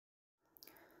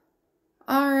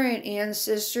Alright,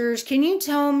 ancestors, can you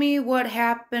tell me what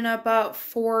happened about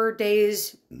 4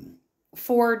 days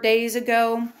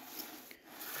ago?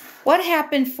 What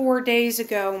happened 4 days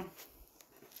ago?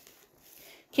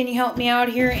 Can you help me out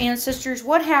here, ancestors?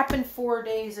 What happened 4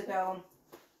 days ago?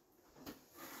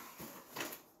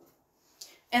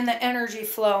 And the energy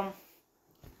flow.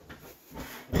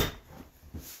 Could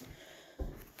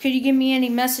you give me any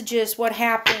messages? What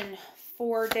happened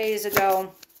 4 days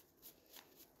ago?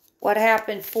 What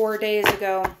happened 4 days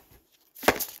ago?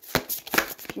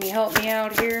 Can you help me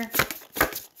out here?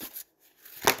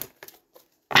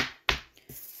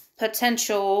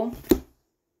 Potential.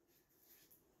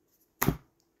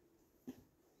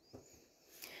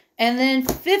 And then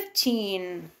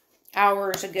 15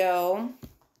 hours ago.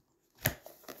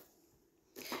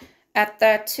 At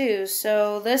that too.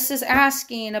 So this is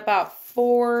asking about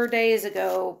 4 days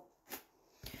ago.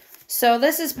 So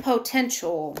this is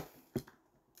potential.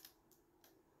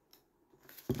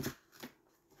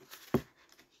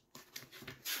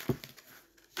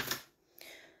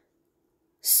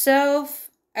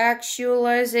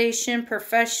 Self-actualization,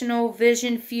 professional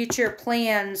vision, future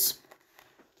plans.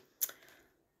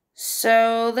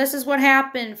 So this is what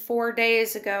happened 4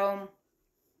 days ago.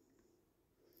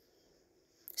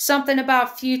 Something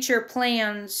about future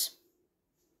plans.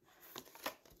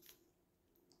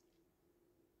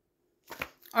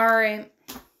 Alright.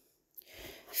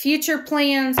 Future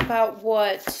plans about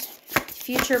what?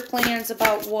 Future plans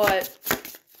about what?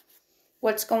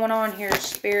 What's going on here,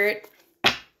 Spirit?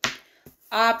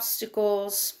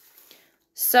 Obstacles.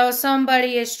 So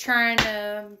somebody is trying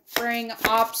to bring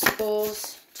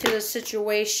obstacles to the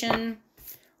situation.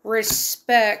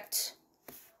 Respect.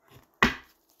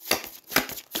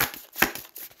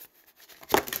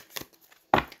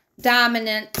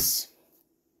 Dominance.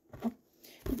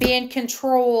 Being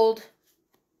controlled.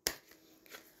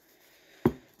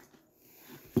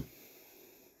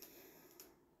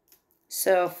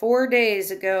 So 4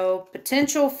 days ago,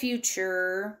 potential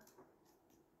future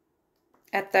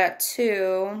at that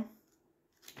too.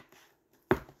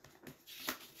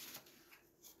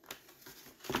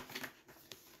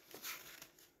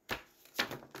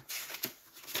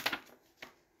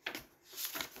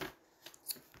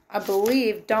 I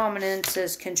believe dominance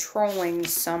is controlling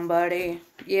somebody.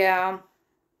 Yeah.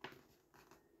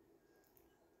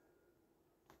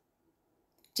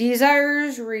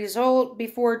 Desires result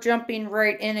before jumping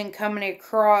right in and coming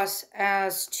across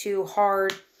as too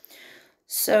hard.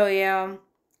 So, yeah.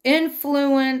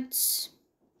 Influence.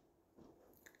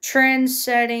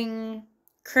 Trend-setting.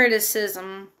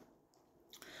 Criticism.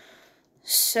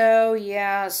 So,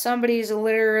 yeah. Somebody's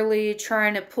literally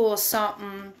trying to pull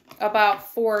something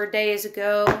about 4 days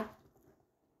ago.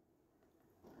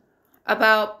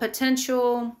 About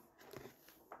potential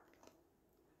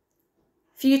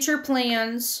future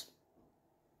plans,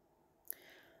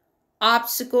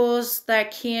 obstacles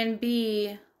that can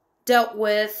be dealt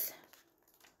with,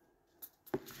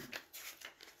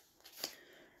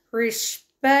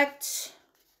 respect,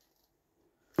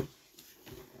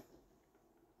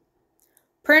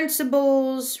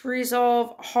 principles,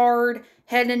 resolve,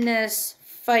 hard-headedness,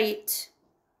 fight.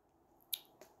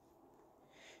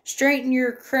 Straighten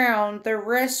your crown, the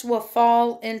rest will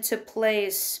fall into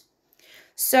place.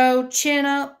 So chin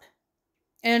up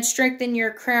and strengthen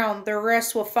your crown. The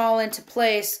rest will fall into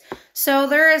place. So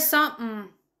there is something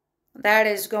that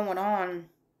is going on.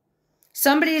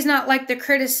 Somebody's not like the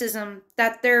criticism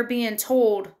that they're being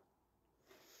told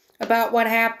about what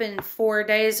happened 4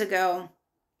 days ago.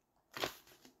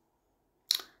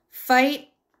 Fight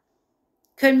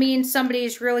could mean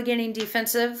somebody's really getting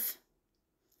defensive.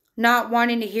 Not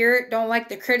wanting to hear it. Don't like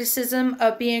the criticism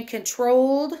of being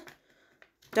controlled.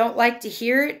 Don't like to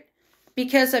hear it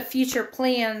because of future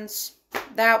plans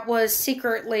that was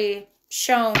secretly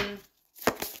shown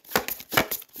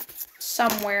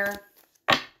somewhere.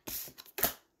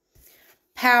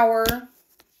 Power.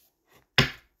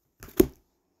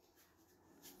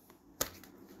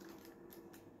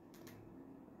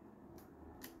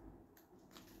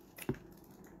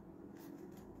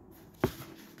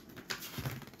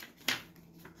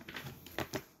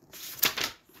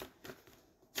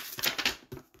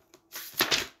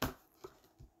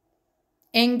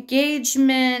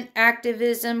 Engagement,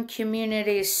 activism,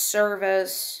 community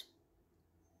service.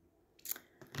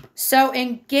 So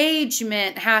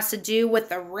engagement has to do with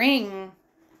the ring.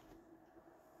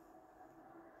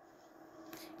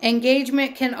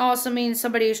 Engagement can also mean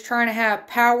somebody who's trying to have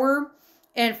power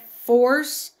and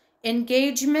force.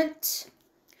 Engagement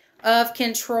of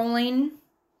controlling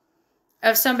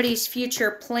of somebody's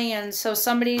future plans. So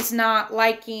somebody's not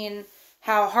liking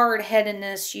how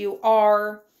hard-headedness you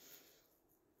are.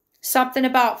 Something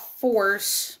about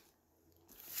force.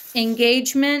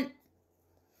 Engagement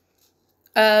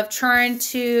of trying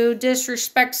to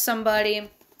disrespect somebody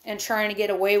and trying to get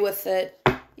away with it.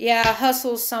 Yeah,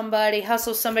 hustle somebody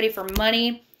for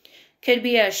money. Could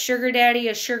be a sugar daddy,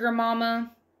 a sugar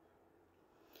mama.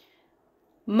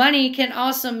 Money can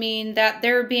also mean that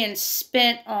they're being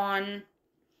spent on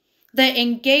the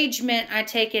engagement. I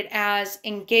take it as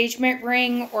engagement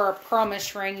ring or a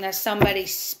promise ring that somebody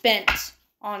spent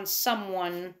on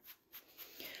someone.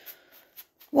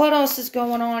 What else is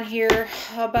going on here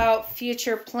about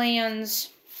future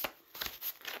plans?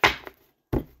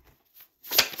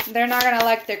 They're not going to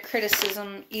like their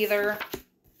criticism either.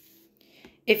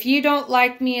 If you don't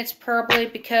like me, it's probably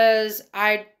because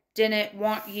I didn't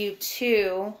want you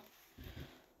to.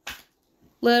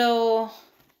 Little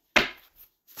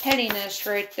pettiness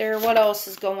right there. What else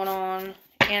is going on,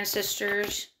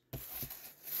 ancestors?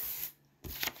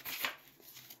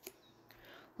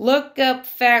 Look up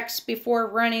facts before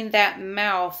running that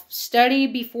mouth. Study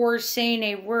before saying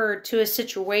a word to a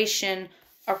situation,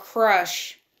 a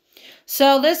crush.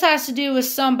 So this has to do with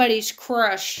somebody's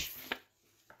crush.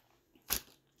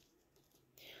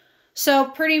 So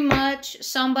pretty much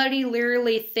somebody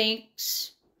literally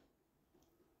thinks.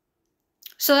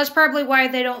 So that's probably why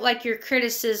they don't like your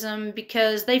criticism,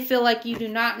 because they feel like you do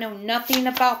not know nothing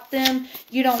about them.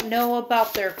 You don't know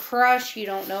about their crush. You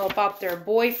don't know about their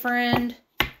boyfriend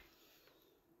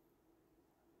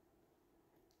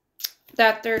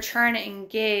that they're trying to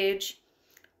engage.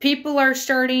 People are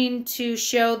starting to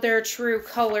show their true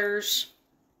colors.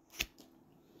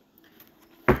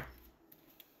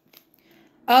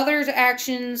 Others'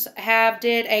 actions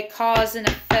did a cause and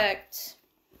effect.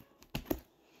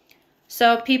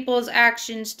 So people's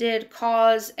actions did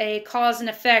cause and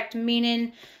effect,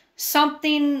 meaning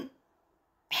something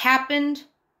happened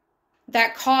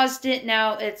that caused it,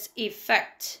 now its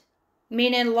effect.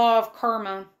 Meaning law of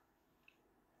karma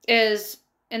is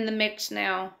in the mix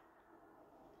now.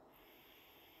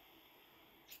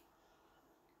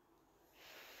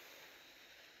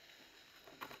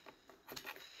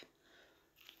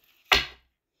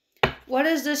 What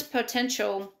is this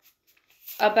potential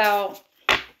about?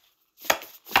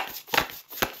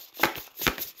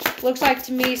 Looks like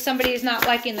to me somebody's not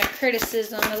liking the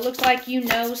criticism. It looks like you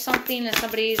know something and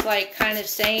somebody's like kind of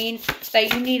saying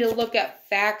that you need to look at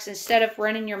facts instead of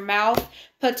running your mouth.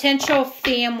 Potential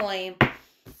family.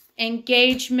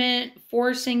 Engagement.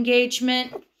 Force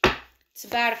engagement. It's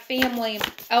about a family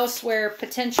elsewhere.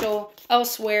 Potential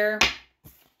elsewhere.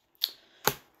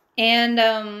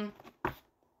 And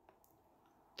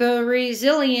the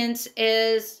resilience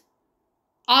is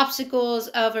obstacles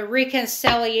of a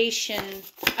reconciliation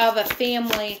of a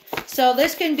family. So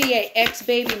this can be an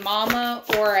ex-baby mama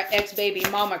or an ex-baby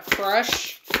mama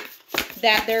crush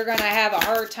that they're going to have a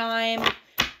hard time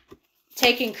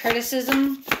taking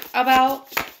criticism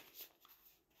about.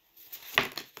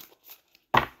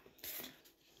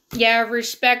 Yeah,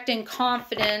 respect and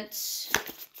confidence.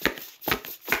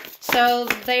 So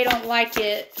they don't like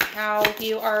it how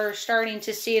you are starting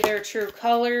to see their true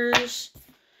colors.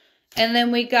 And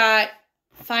then we got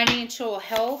financial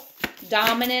health.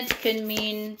 Dominant could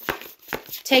mean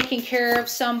taking care of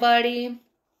somebody.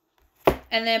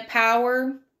 And then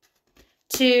power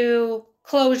to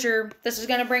closure. This is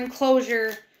going to bring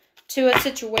closure to a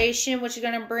situation, which is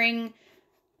going to bring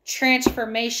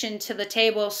transformation to the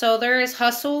table. So there is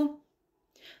hustle.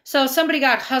 So somebody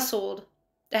got hustled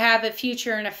to have a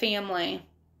future and a family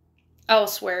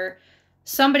elsewhere.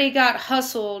 Somebody got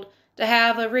hustled to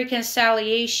have a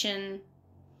reconciliation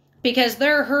because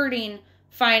they're hurting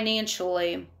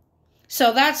financially.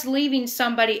 So that's leaving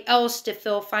somebody else to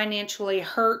feel financially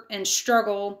hurt and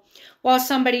struggle while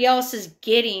somebody else is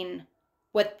getting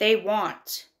what they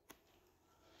want.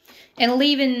 And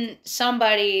leaving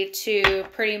somebody to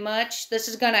pretty much, this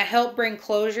is going to help bring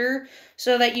closure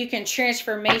so that you can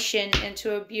transformation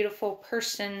into a beautiful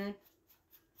person.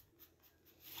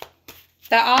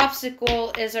 The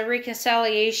obstacle is a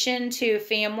reconciliation to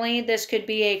family. This could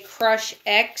be a crush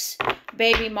ex,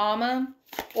 baby mama,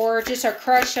 or just a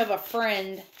crush of a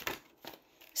friend.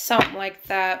 Something like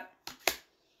that.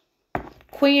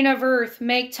 Queen of Earth,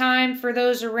 make time for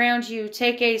those around you.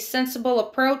 Take a sensible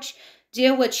approach.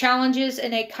 Deal with challenges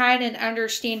in a kind and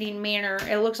understanding manner.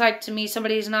 It looks like to me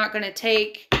somebody's not going to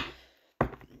take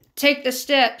the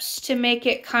steps to make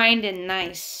it kind and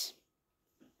nice.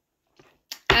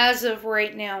 As of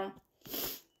right now,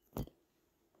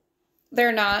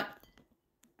 they're not.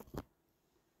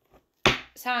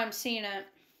 That's how I'm seeing it.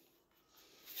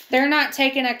 They're not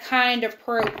taking a kind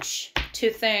approach to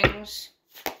things.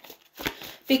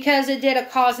 because it did a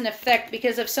cause and effect.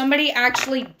 Because if somebody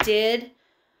actually did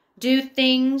do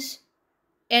things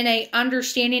in a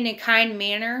understanding and kind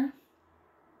manner,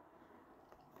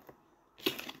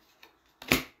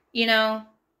 you know,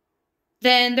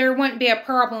 then there wouldn't be a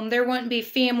problem. There wouldn't be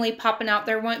family popping out.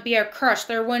 There wouldn't be a crush.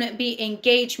 There wouldn't be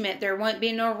engagement. There wouldn't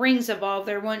be no rings involved.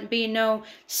 There wouldn't be no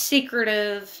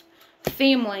secretive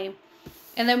family.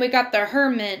 And then we got the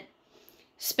Hermit.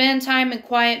 Spend time in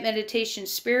quiet meditation,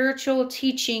 spiritual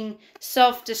teaching,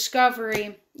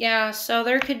 self-discovery. Yeah, so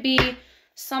there could be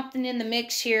something in the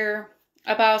mix here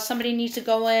about somebody needs to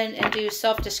go in and do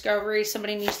self-discovery.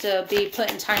 Somebody needs to be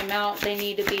put in time out. They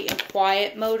need to be in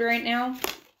quiet mode right now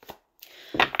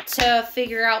to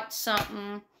figure out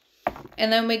something.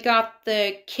 And then we got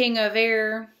the King of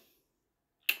Air.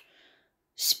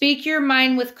 Speak your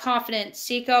mind with confidence.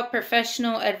 Seek out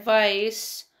professional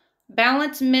advice.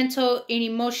 Balance mental and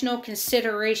emotional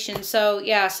consideration. So,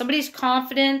 yeah, somebody's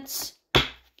confidence.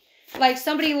 Like,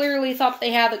 somebody literally thought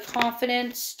they had the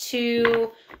confidence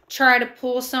to try to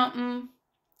pull something.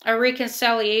 A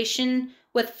reconciliation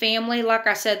with family. Like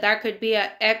I said, that could be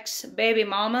an ex-baby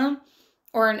mama.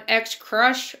 Or an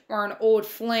ex-crush. Or an old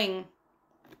fling.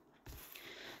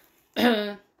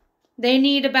 They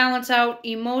need to balance out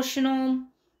emotional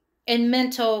and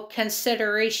mental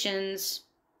considerations.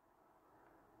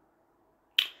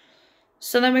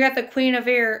 So then we got the Queen of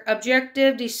Air.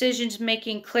 Objective decisions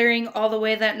making, clearing all the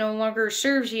way that no longer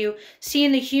serves you.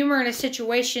 Seeing the humor in a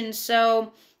situation.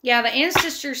 So, yeah, the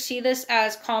ancestors see this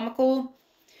as comical.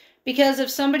 Because if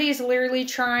somebody is literally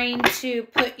trying to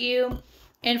put you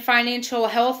in financial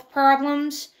health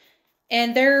problems,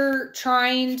 and they're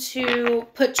trying to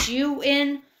put you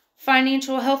in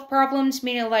financial health problems,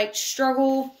 meaning like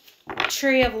struggle,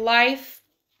 tree of life,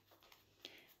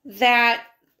 that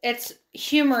it's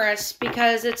humorous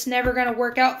because it's never going to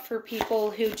work out for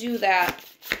people who do that.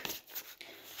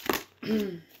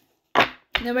 Then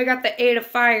we got the Eight of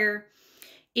Fire.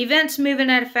 Events moving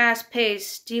at a fast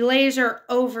pace. Delays are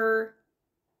over.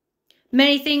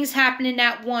 Many things happening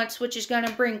at once, which is going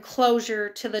to bring closure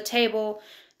to the table.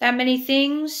 That many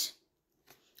things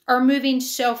are moving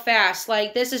so fast.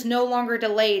 Like, this is no longer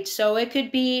delayed. So it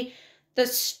could be the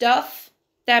stuff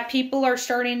that people are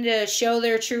starting to show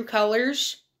their true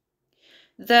colors.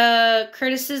 The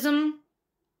criticism,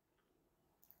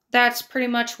 that's pretty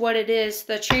much what it is.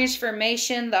 The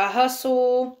transformation, the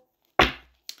hustle.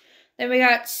 Then we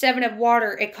got Seven of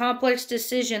Water, a complex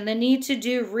decision. The need to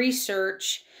do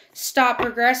research. Stop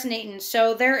procrastinating.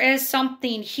 So there is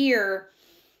something here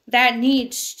that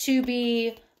needs to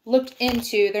be looked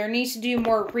into. There needs to do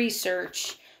more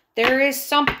research. There is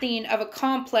something of a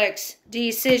complex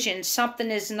decision.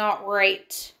 Something is not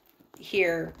right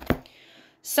here.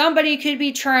 Somebody could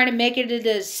be trying to make it a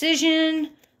decision.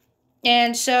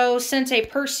 And so since a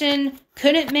person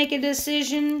couldn't make a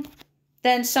decision,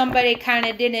 then somebody kind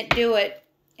of didn't do it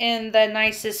in the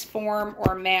nicest form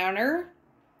or manner.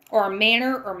 Or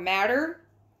matter.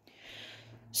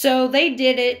 So they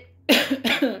did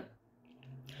it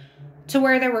to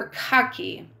where they were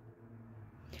cocky.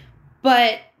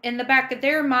 But in the back of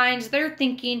their minds, they're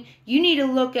thinking, you need to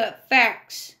look up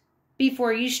facts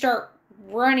before you start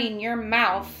running your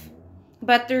mouth.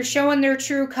 But they're showing their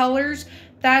true colors.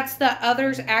 That's the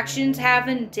others' actions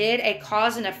having did a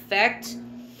cause and effect.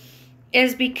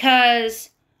 Is because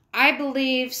I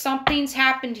believe something's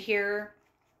happened here.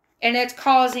 And it's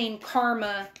causing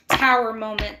karma, tower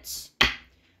moments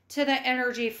to the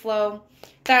energy flow.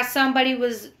 That somebody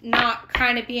was not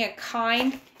kind of being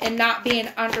kind and not being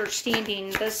understanding.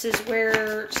 This is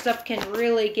where stuff can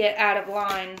really get out of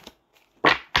line.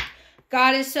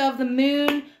 Goddess of the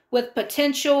Moon with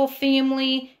potential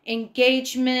family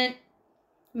engagement.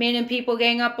 Meaning people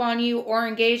gang up on you or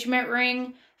engagement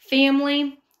ring.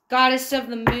 Family. Goddess of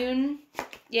the Moon.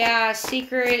 Yeah,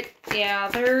 secret. Yeah,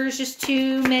 there's just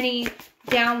too many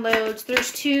downloads.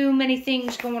 There's too many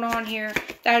things going on here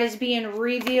that is being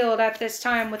revealed at this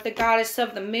time with the Goddess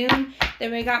of the Moon.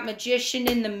 Then we got Magician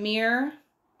in the Mirror.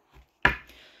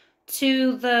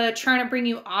 To the trying to bring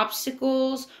you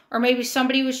obstacles. Or maybe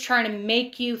somebody was trying to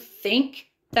make you think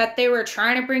that they were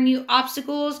trying to bring you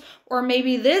obstacles. Or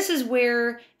maybe this is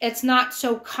where it's not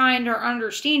so kind or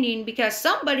understanding because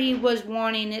somebody was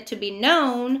wanting it to be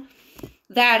known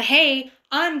that, hey,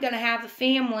 I'm going to have a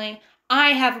family.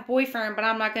 I have a boyfriend, but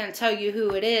I'm not going to tell you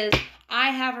who it is. I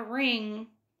have a ring.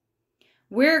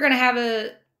 We're going to have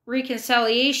a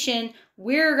reconciliation.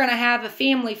 We're going to have a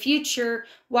family future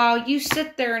while you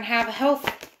sit there and have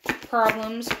health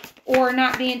problems or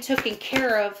not being taken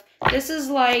care of. This is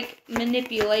like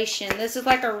manipulation. This is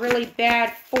like a really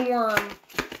bad form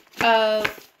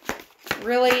of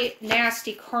really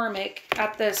nasty karmic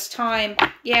at this time.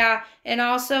 Yeah, and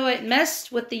also it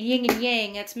messed with the yin and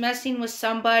yang. It's messing with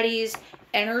somebody's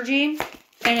energy,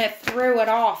 and it threw it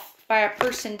off by a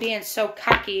person being so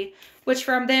cocky, which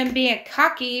from them being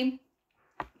cocky,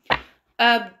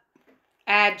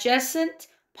 adjacent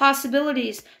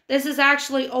possibilities. This has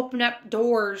actually opened up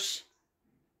doors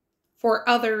for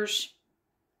others.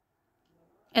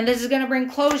 And this is going to bring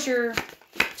closure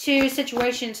to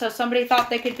situations. So somebody thought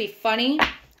they could be funny,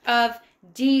 of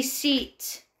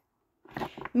deceit.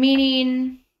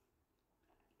 Meaning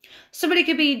somebody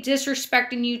could be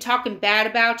disrespecting you, talking bad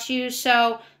about you.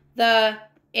 So the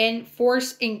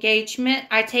enforced engagement,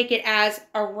 I take it as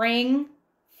a ring,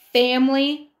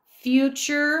 family,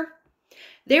 future.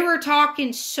 They were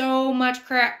talking so much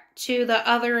crap to the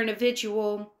other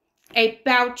individual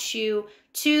about you,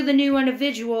 to the new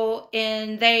individual,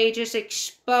 and they just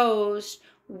exposed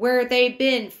where they've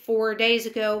been 4 days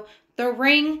ago. The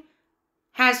ring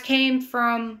has came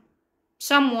from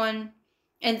someone,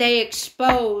 and they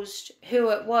exposed who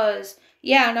it was.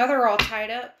 Yeah, now they're all tied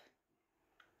up.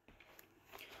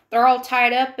 They're all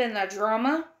tied up in the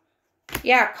drama.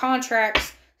 Yeah,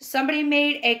 contracts. Somebody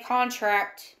made a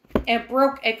contract and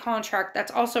broke a contract.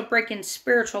 That's also breaking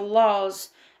spiritual laws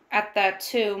at that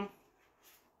too.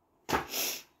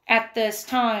 At this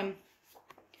time.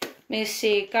 Let me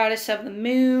see. Goddess of the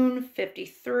Moon,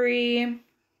 53.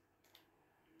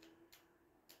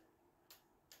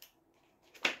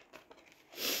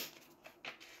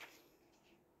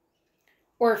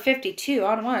 Or 52.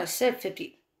 I don't know why I said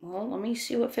 50. Well, let me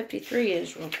see what 53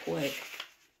 is real quick.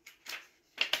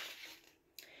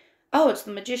 Oh, it's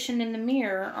the Magician in the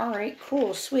Mirror. All right,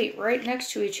 cool, sweet. Right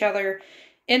next to each other.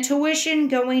 Intuition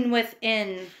going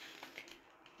within.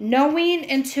 Knowing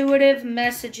intuitive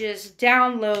messages,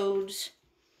 downloads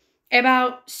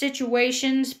about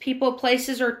situations, people,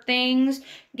 places, or things.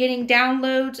 Getting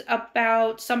downloads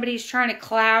about somebody's trying to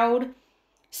cloud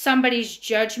somebody's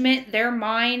judgment, their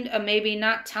mind of maybe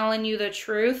not telling you the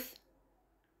truth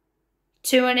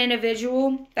to an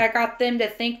individual that got them to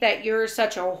think that you're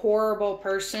such a horrible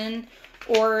person,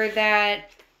 or that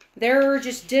they're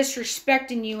just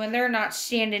disrespecting you and they're not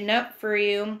standing up for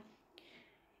you.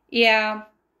 Yeah.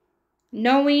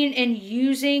 Knowing and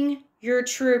using your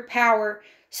true power.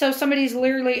 So somebody's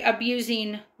literally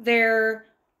abusing their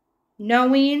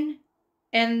knowing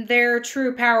and their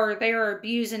true power. They are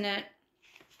abusing it.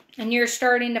 And you're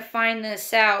starting to find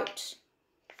this out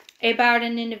about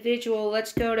an individual.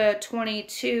 Let's go to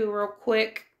 22 real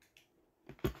quick.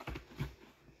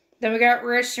 Then we got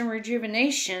rest and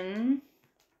rejuvenation.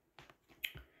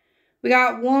 We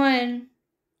got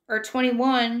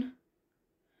 21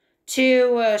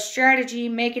 to strategy,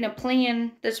 making a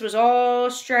plan. This was all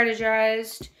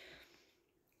strategized.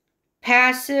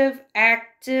 Passive,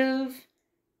 active,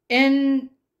 intuitive,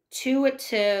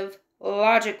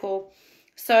 logical.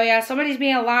 So yeah, somebody's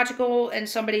being logical and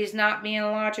somebody's not being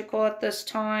logical at this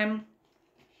time.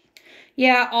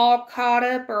 Yeah, all caught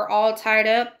up or all tied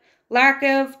up. Lack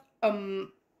of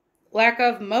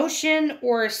motion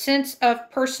or a sense of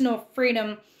personal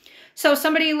freedom. So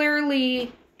somebody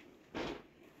literally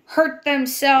hurt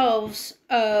themselves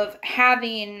of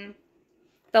having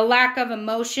the lack of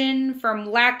emotion,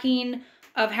 from lacking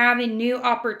of having new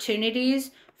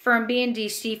opportunities, from being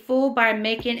deceitful by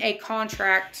making a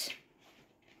contract.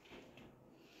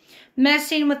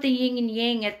 Messing with the yin and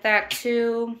yang at that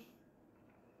too.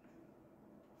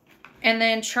 And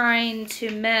then trying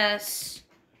to mess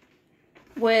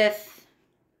with,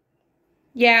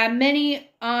 yeah, many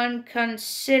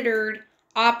unconsidered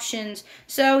options.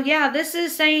 So yeah, this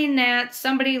is saying that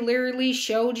somebody literally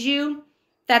showed you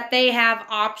that they have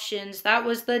options. That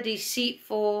was the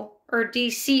deceitful or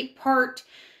deceit part,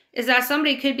 is that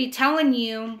somebody could be telling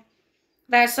you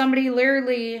that somebody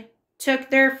literally took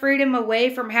their freedom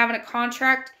away from having a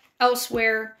contract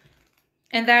elsewhere,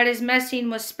 and that is messing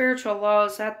with spiritual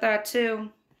laws at that too.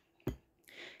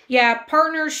 Yeah,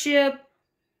 partnership,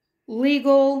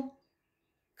 legal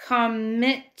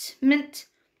commitment.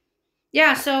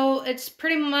 Yeah, so it's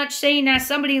pretty much saying that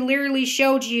somebody literally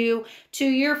showed you to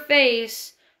your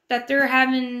face that they're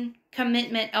having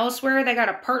commitment elsewhere. They got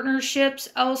a partnerships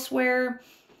elsewhere.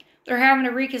 They're having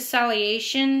a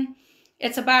reconciliation.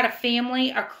 It's about a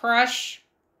family, a crush.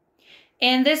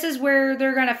 And this is where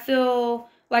they're going to feel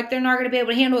like they're not going to be able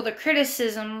to handle the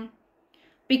criticism,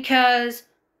 because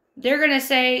they're going to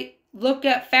say, look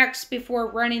up facts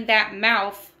before running that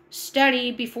mouth.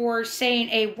 Study before saying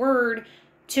a word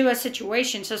to a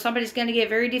situation. So somebody's going to get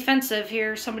very defensive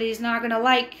here. Somebody's not going to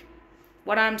like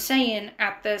what I'm saying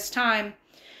at this time,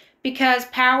 because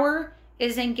power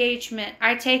is engagement.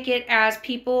 I take it as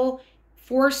people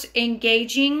force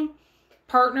engaging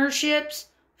partnerships,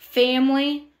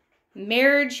 family,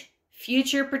 marriage,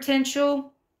 future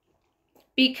potential,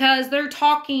 because they're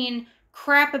talking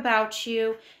crap about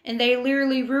you and they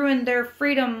literally ruined their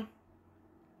freedom.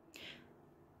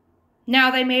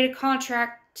 Now they made a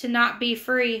contract to not be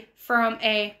free from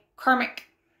a karmic.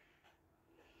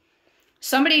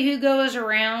 Somebody who goes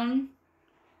around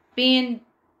being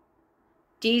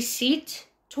deceit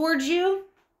towards you.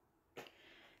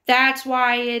 That's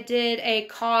why it did a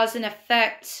cause and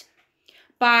effect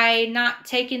by not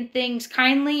taking things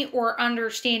kindly or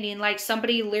understanding. Like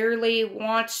somebody literally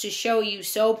wants to show you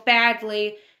so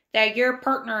badly that your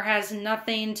partner has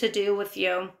nothing to do with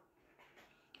you.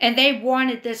 And they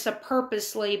wanted this to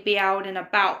purposely be out and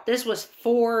about. This was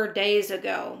 4 days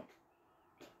ago.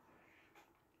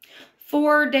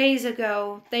 4 days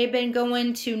ago, they've been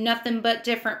going to nothing but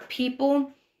different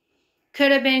people.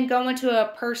 Could have been going to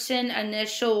a person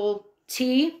initial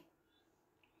T,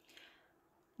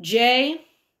 J,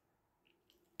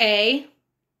 A,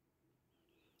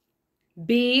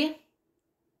 B,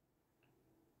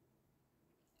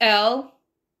 L,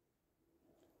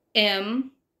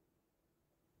 M,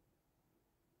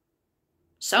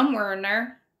 somewhere in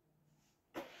there.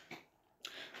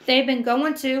 They've been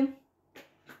going to.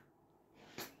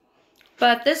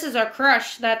 But this is a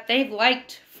crush that they've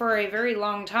liked for a very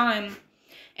long time.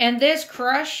 And this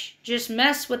crush just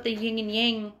messed with the yin and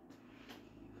yang.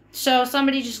 So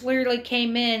somebody just literally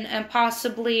came in and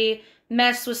possibly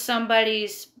messed with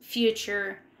somebody's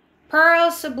future.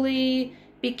 Possibly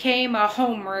became a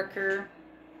homewrecker.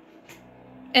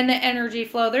 In the energy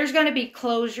flow, there's going to be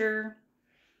closure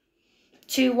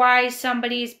to why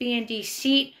somebody's being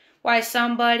deceit, why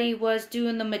somebody was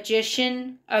doing the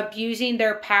magician, abusing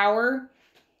their power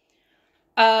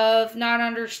of not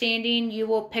understanding. You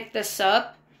will pick this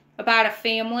up about a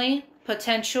family,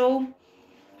 potential,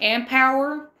 and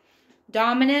power,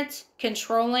 dominance,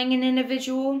 controlling an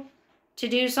individual to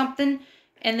do something.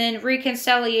 And then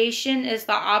reconciliation is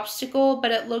the obstacle,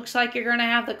 but it looks like you're going to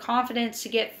have the confidence to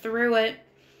get through it.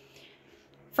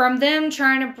 From them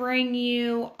trying to bring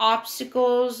you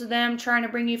obstacles, them trying to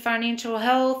bring you financial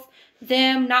health,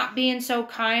 them not being so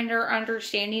kind or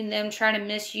understanding, them trying to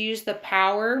misuse the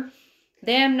power,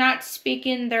 them not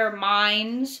speaking their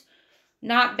minds,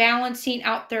 not balancing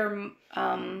out their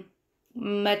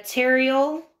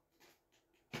material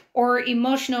or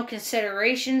emotional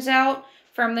considerations out,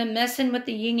 from them messing with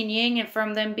the yin and yang, and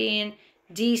from them being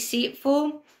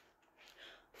deceitful,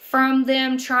 from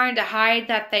them trying to hide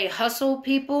that they hustle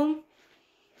people,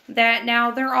 that now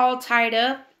they're all tied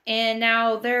up and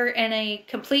now they're in a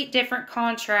complete different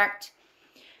contract.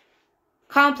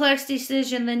 Complex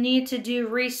decision, the need to do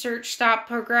research, stop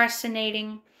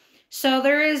procrastinating. So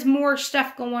there is more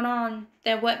stuff going on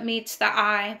than what meets the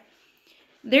eye.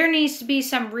 There needs to be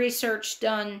some research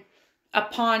done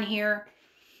upon here.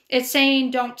 It's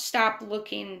saying don't stop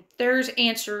looking. There's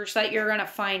answers that you're going to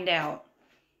find out.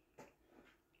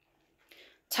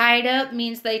 Tied up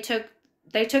means they took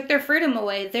their freedom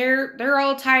away. They're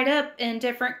all tied up in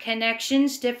different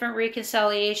connections, different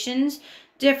reconciliations,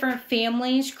 different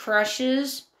families,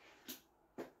 crushes.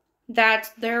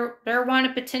 That they're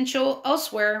wanting potential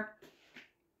elsewhere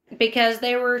because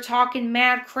they were talking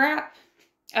mad crap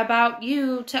about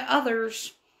you to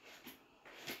others.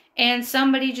 And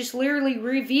somebody just literally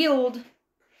revealed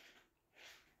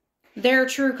their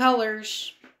true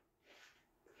colors.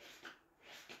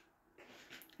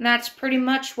 And that's pretty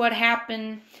much what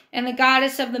happened. And the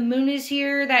goddess of the moon is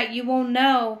here, that you will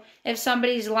know if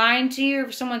somebody's lying to you or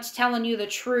if someone's telling you the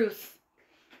truth.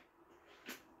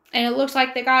 And it looks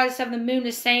like the goddess of the moon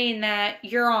is saying that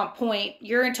you're on point.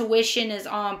 Your intuition is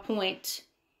on point.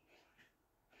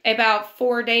 About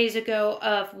 4 days ago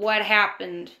of what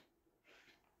happened.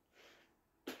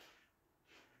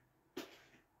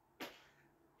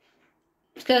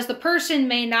 Because the person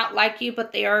may not like you,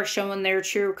 but they are showing their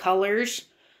true colors.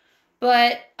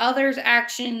 But others'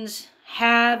 actions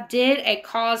did a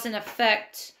cause and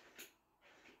effect.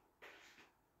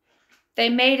 They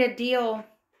made a deal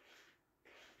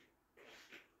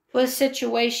with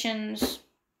situations.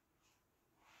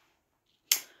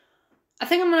 I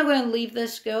think I'm going to leave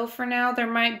this go for now. There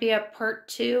might be a part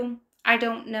 2. I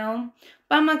don't know.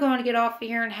 But I'm not going to get off of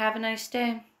here and have a nice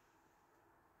day.